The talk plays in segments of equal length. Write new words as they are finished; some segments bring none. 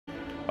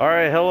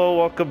Alright, hello,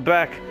 welcome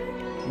back.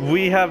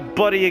 We have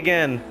Buddy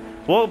again.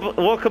 Well,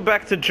 welcome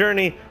back to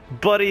Journey.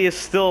 Buddy is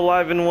still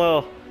alive and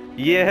well.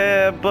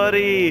 Yeah,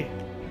 Buddy.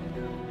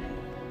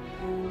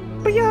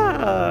 But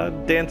yeah,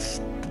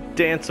 dance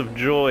of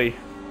joy.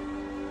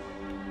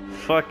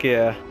 Fuck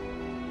yeah.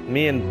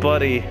 Me and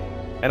Buddy.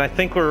 And I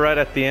think we're right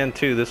at the end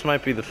too. This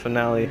might be the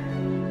finale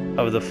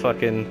of the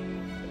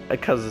fucking...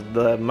 Because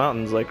the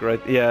mountain's like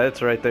right... Yeah,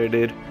 it's right there,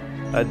 dude.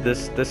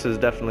 This is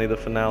definitely the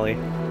finale.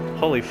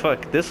 Holy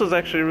fuck, this was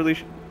actually a really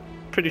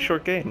pretty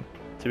short game,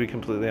 to be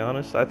completely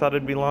honest. I thought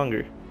it'd be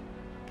longer.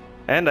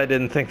 And I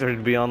didn't think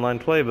there'd be online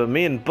play, but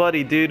me and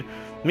Buddy, dude.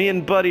 Me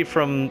and Buddy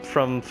from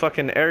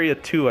fucking Area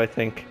 2, I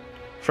think.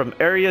 From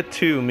Area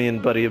 2, me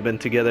and Buddy have been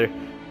together.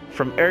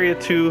 From Area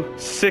 2,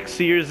 6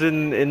 years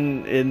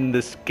in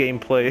this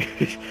gameplay.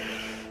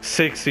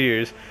 6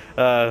 years.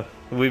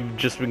 We've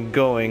just been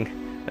going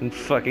and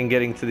fucking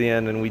getting to the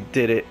end, and we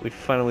did it. We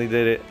finally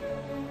did it.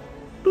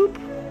 Boop.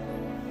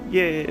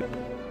 Yeah.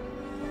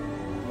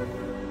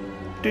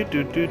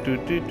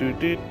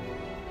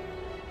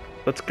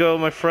 Let's go,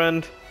 my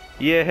friend.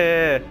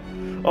 Yeah.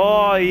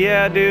 Oh,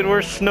 yeah, dude. We're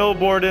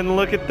snowboarding.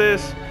 Look at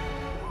this.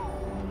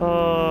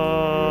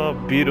 Oh,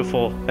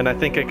 beautiful. And I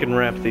think I can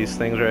ramp these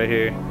things right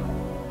here.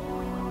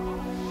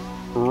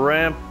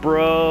 Ramp,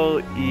 bro.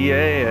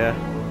 Yeah.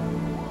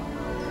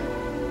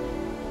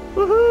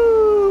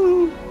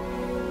 Woohoo.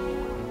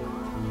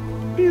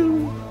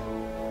 Pew.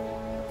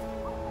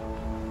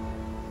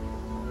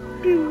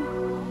 Pew.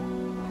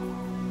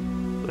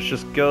 Let's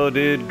just go,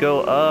 dude.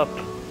 Go up.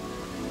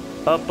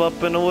 Up,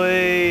 up, and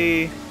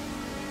away.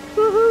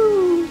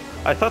 Woohoo!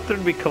 I thought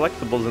there'd be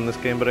collectibles in this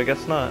game, but I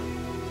guess not.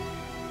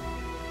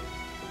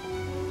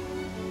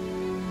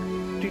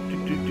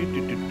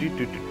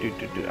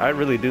 I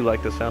really do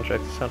like the soundtrack.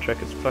 The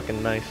soundtrack is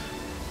fucking nice.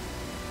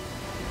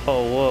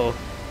 Oh, whoa.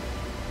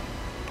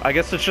 I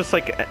guess it's just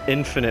like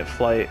infinite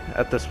flight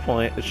at this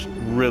point. It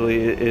really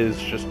is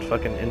just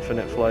fucking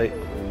infinite flight.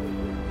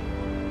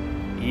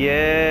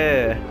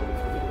 Yeah.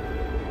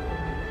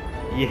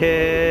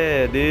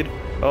 Yeah, dude.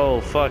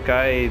 Oh, fuck,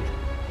 is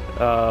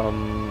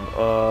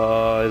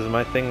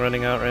my thing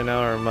running out right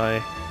now, or am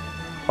I...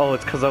 Oh,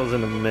 it's because I was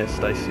in the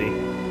mist, I see.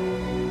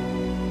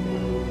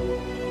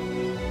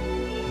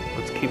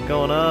 Let's keep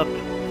going up.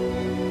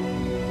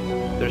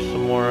 There's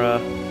some more,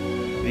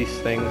 these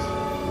things.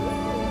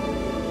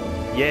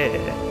 Yeah.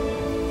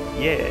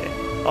 Yeah.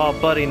 Oh,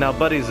 Buddy, now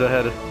Buddy's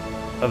ahead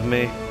of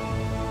me.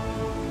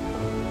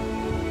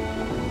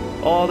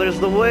 Oh, there's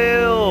the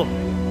whale!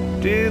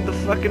 Dude, the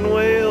fucking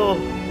whale!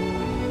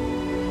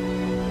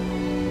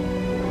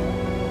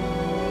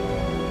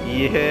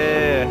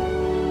 Yeah!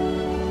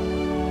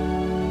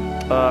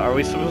 Are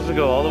we supposed to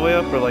go all the way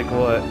up, or like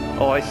what?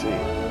 Oh, I see.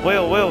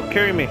 Whale,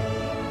 carry me!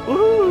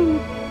 Woohoo!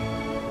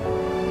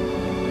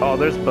 Oh,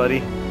 there's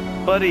Buddy.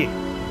 Buddy,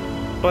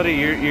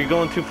 you're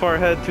going too far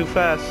ahead, too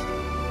fast.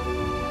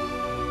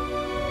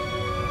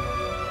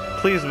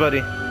 Please, Buddy,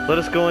 let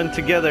us go in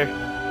together.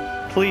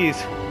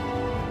 Please.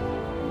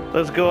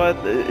 Let's go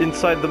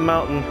inside the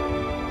mountain.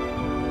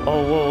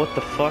 Oh, whoa, what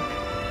the fuck?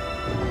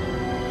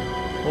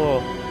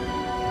 Whoa.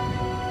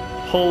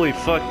 Holy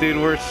fuck, dude,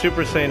 we're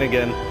Super Saiyan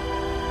again.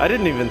 I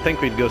didn't even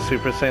think we'd go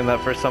Super Saiyan that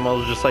first time. I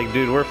was just like,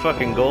 dude, we're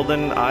fucking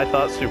golden. I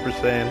thought Super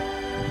Saiyan.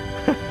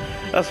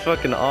 That's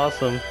fucking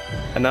awesome.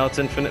 And now it's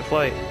infinite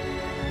flight.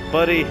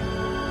 Buddy.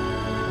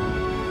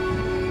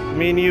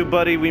 Me and you,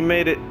 Buddy, we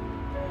made it.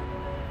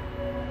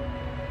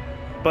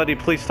 Buddy,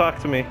 please talk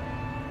to me.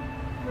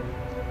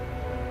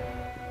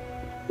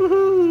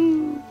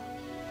 Woohoo!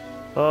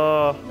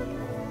 Oh.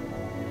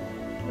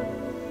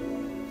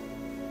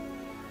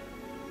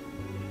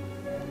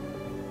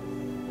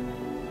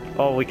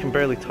 Oh, we can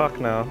barely talk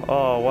now.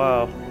 Oh,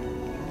 wow.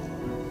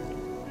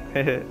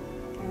 Hehe.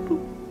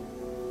 Boop.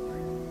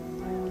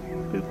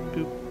 Boop,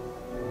 boop.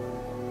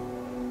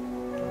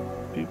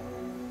 Boop.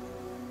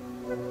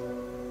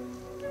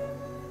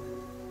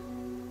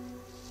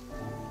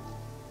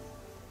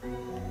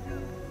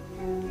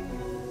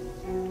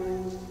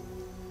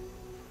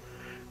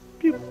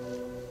 Boop.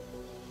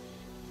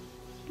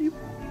 Boop. Boop.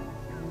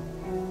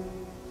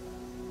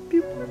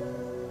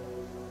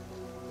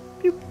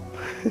 Boop.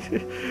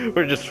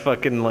 We're just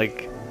fucking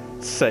like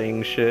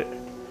saying shit.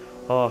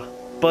 Oh,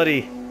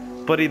 Buddy,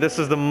 this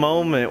is the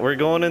moment. We're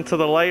going into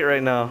the light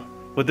right now.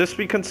 Would this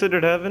be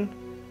considered heaven?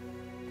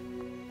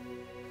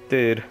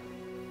 Dude.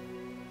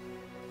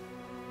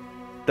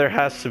 There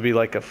has to be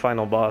like a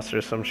final boss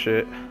or some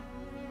shit.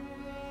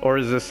 Or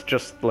is this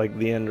just like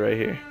the end right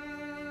here?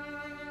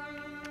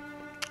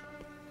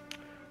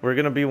 We're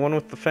gonna be one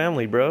with the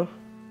family, bro.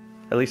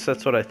 At least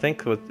that's what I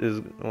think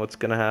is what's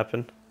gonna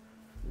happen.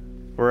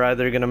 We're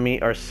either gonna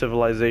meet our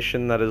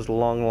civilization that is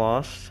long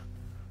lost,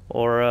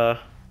 or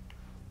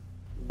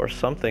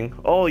something.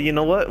 Oh, you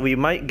know what? We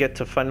might get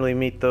to finally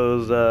meet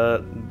those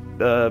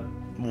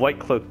white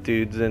cloak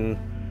dudes in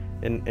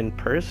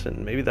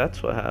person. Maybe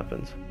that's what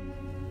happens.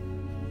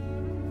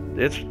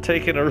 It's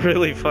taken a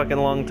really fucking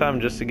long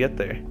time just to get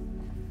there.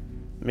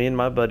 Me and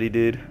my buddy,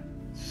 dude.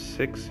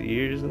 6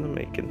 years in the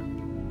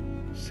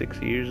making.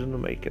 6 years in the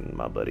making,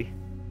 my buddy.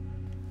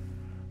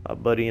 My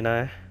buddy and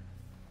I.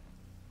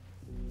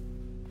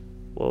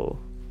 Whoa.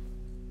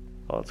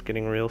 Oh, it's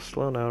getting real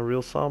slow now,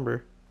 real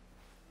somber.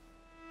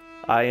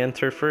 I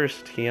enter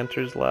first, he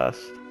enters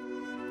last.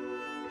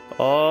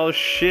 Oh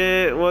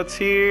shit, what's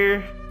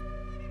here?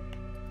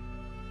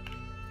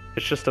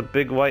 It's just a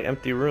big white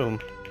empty room.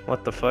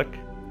 What the fuck?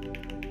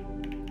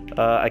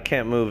 I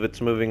can't move,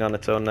 it's moving on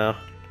its own now.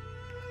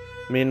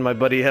 Me and my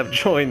buddy have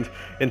joined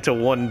into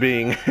one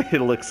being, it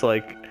looks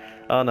like.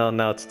 Oh no,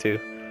 now it's two.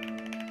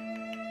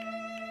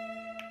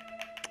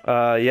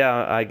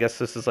 Yeah, I guess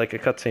this is like a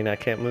cutscene, I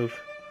can't move.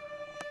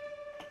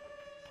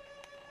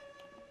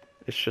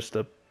 It's just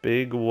a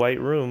big white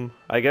room.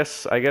 I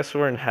guess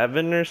we're in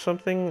heaven or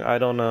something? I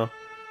don't know.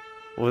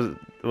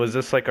 Was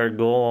this like our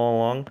goal all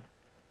along?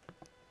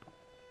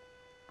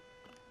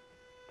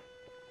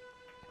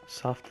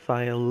 Soft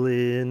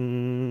violin.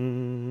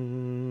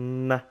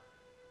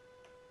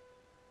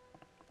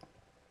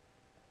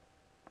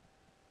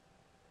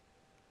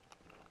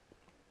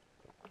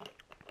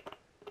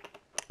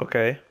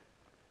 Okay.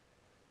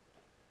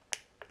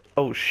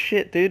 Oh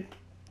shit, dude.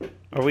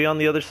 Are we on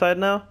the other side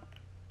now?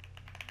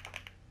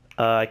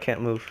 I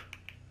can't move.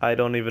 I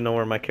don't even know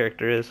where my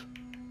character is.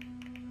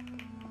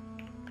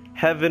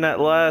 Heaven at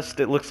last.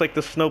 It looks like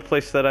the snow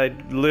place that I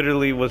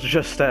literally was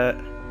just at.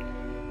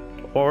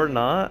 Or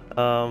not.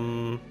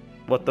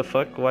 What the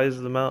fuck? Why is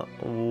the mountain?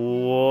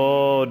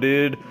 Whoa,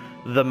 dude.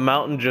 The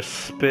mountain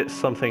just spit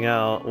something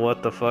out.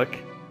 What the fuck?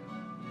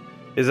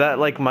 Is that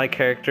like my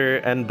character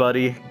and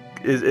Buddy?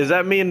 Is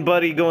that me and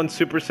Buddy going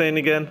Super Saiyan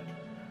again?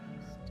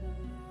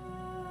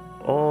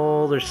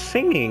 Oh, they're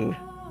singing.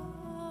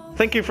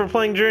 Thank you for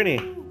playing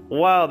Journey.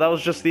 Wow, that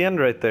was just the end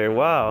right there.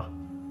 Wow.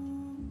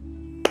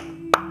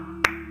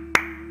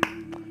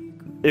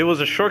 It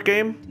was a short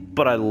game,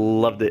 but I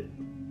loved it.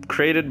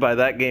 Created by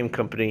that game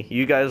company.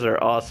 You guys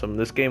are awesome.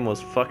 This game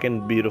was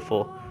fucking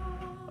beautiful.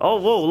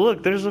 Oh, whoa,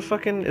 look, there's a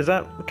fucking... Is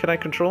that... Can I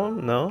control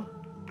him? No?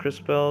 Chris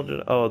Bell...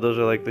 Oh, those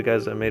are like the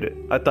guys that made it.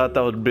 I thought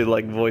that would be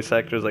like voice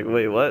actors. Like,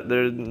 wait, what?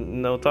 There's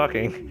no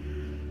talking.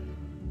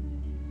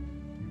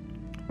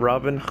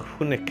 Robin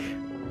Hunick.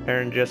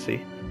 Aaron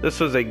Jesse. This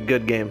was a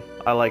good game.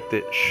 I liked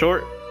it.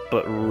 Short,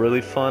 but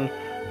really fun.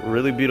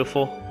 Really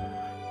beautiful.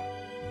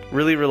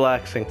 Really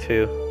relaxing,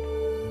 too.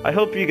 I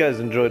hope you guys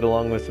enjoyed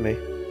along with me.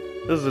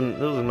 This was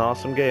an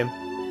awesome game.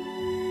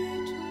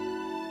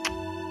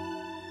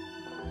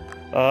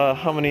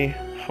 How many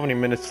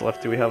minutes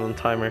left do we have on the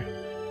timer?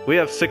 We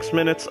have 6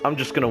 minutes. I'm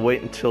just gonna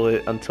wait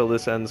until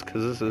this ends,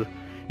 because this is...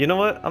 You know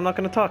what? I'm not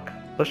gonna talk.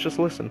 Let's just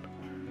listen.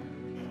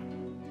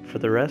 For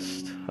the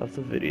rest of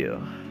the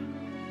video.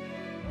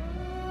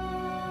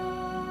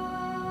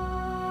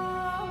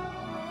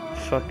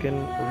 Fucking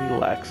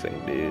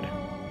relaxing, dude.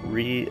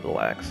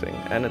 Relaxing.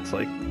 And it's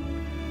like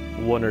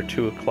 1 or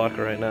 2 o'clock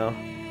right now.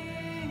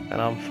 And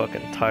I'm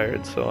fucking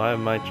tired, so I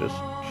might just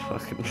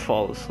fucking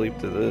fall asleep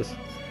to this.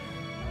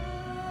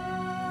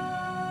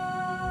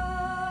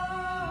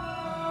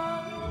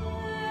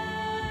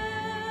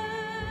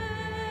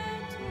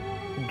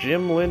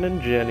 Jim, Lynn,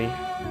 and Jenny.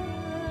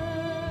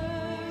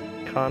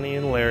 Connie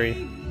and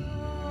Larry.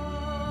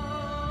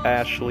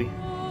 Ashley.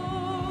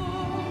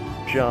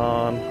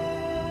 John.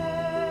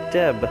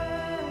 Deb.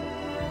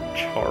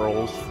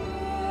 Charles.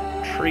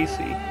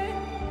 Tracy.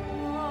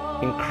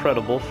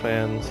 Incredible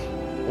fans.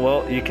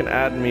 Well, you can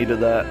add me to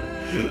that.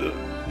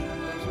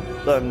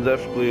 I'm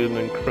definitely an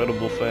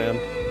incredible fan.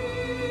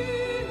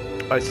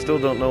 I still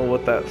don't know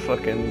what that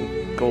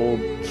fucking gold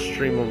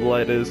stream of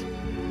light is.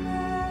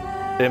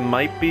 It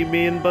might be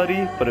me and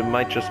Buddy, but it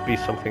might just be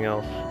something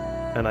else.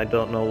 And I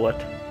don't know what.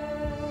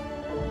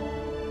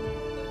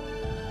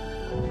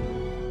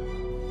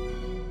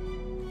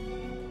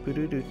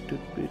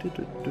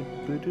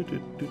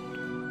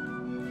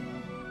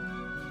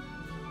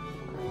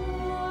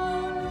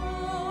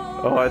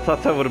 Oh, I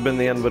thought that would have been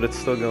the end, but it's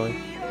still going.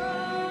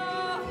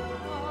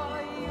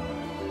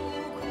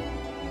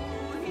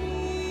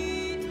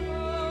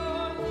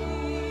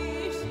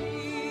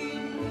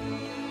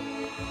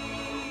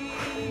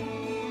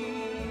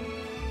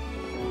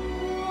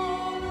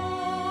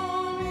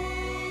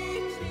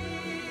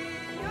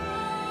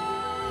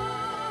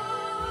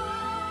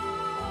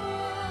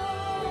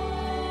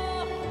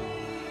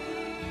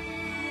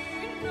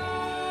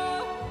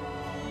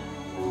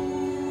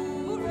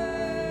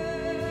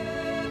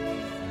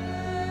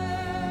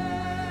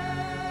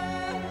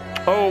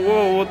 Oh,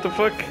 whoa, what the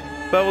fuck?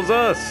 That was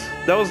us.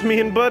 That was me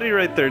and Buddy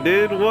right there,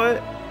 dude.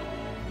 What?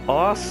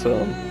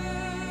 Awesome.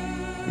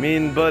 Me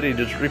and Buddy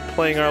just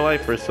replaying our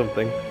life or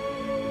something.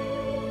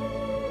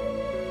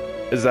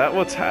 Is that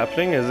what's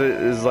happening?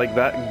 Is like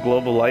that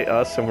global light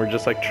us and we're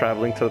just like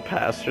traveling to the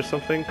past or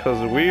something? Because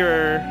we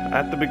are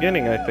at the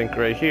beginning, I think,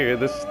 right here.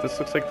 This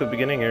looks like the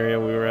beginning area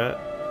we were at.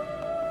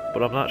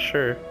 But I'm not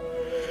sure.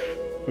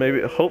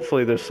 Maybe,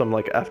 hopefully there's some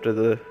like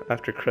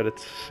after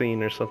credits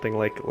scene or something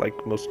like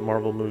most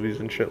Marvel movies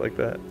and shit like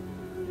that.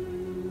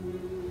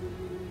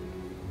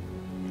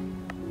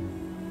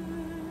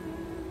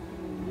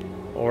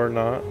 Or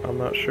not, I'm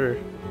not sure.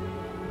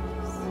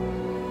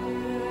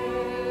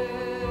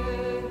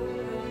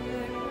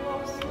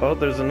 Oh,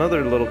 there's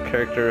another little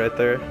character right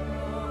there.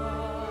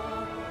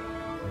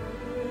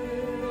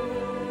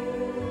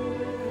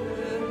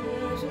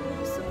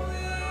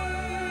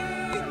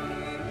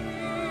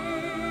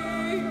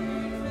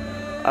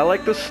 I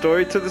like the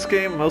story to this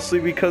game mostly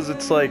because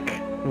it's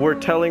like we're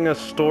telling a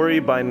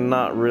story by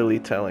not really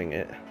telling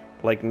it.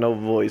 Like no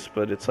voice,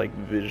 but it's like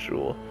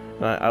visual.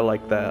 And I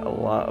like that a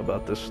lot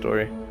about this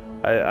story.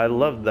 I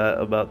love that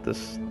about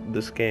this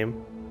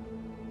game.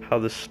 How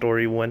the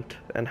story went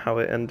and how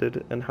it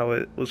ended and how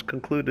it was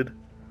concluded.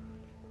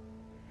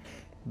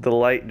 The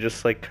light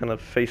just like kind of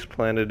face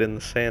planted in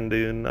the sand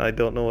dune. I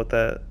don't know what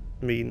that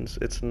means.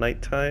 It's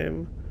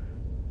nighttime.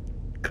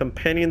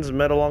 Companions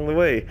met along the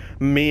way.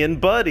 Me and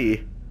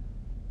Buddy.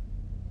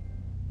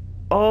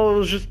 Oh, it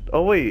was just...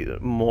 Oh, wait.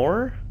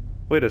 More?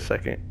 Wait a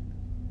second.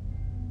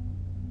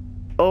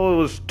 Oh, it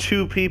was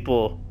 2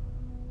 people.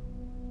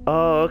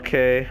 Oh,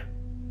 okay.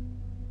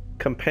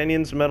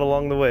 Companions met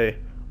along the way.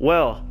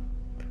 Well,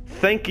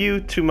 thank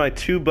you to my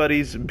 2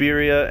 buddies,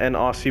 Beria and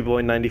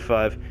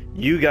AussieBoy95.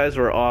 You guys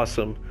were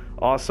awesome.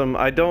 Awesome.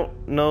 I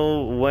don't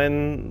know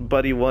when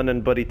Buddy 1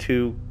 and Buddy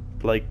 2,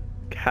 like,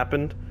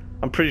 happened.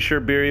 I'm pretty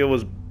sure Beria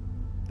was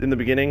in the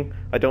beginning.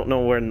 I don't know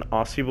when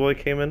AussieBoy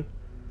came in,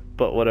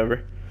 but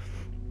whatever.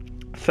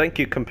 Thank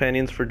you,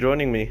 companions, for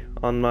joining me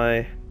on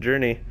my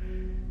journey.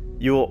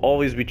 You will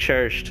always be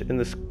cherished in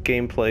this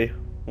gameplay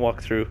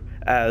walkthrough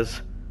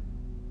as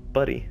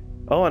Buddy.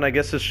 Oh, and I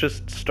guess it's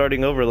just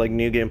starting over like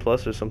New Game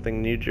Plus or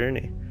something, new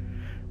journey.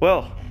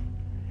 Well,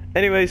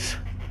 anyways,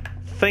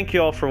 thank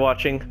you all for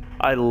watching.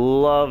 I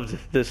loved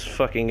this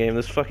fucking game.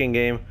 This fucking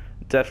game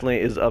definitely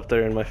is up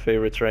there in my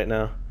favorites right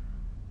now.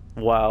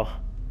 Wow.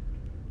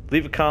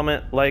 Leave a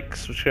comment, like,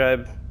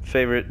 subscribe,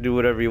 favorite, do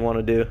whatever you want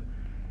to do.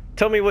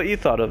 Tell me what you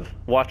thought of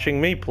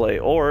watching me play,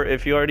 or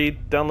if you already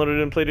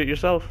downloaded and played it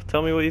yourself,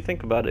 tell me what you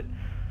think about it.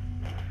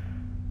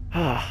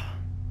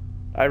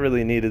 I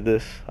really needed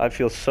this. I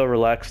feel so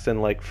relaxed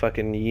and like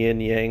fucking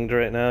yin-yanged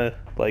right now.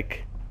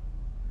 Like,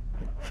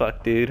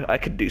 fuck, dude, I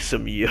could do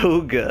some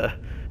yoga.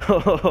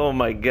 Oh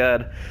my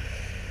god.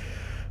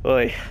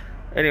 Boy.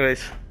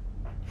 Anyways,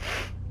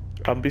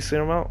 I'm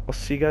BeaztlyDeath out. I'll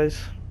see you guys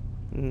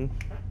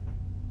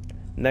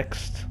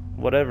next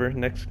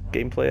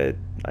gameplay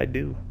I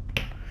do.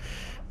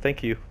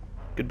 Thank you.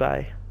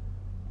 Goodbye.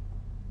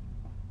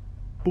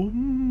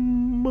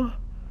 Boom.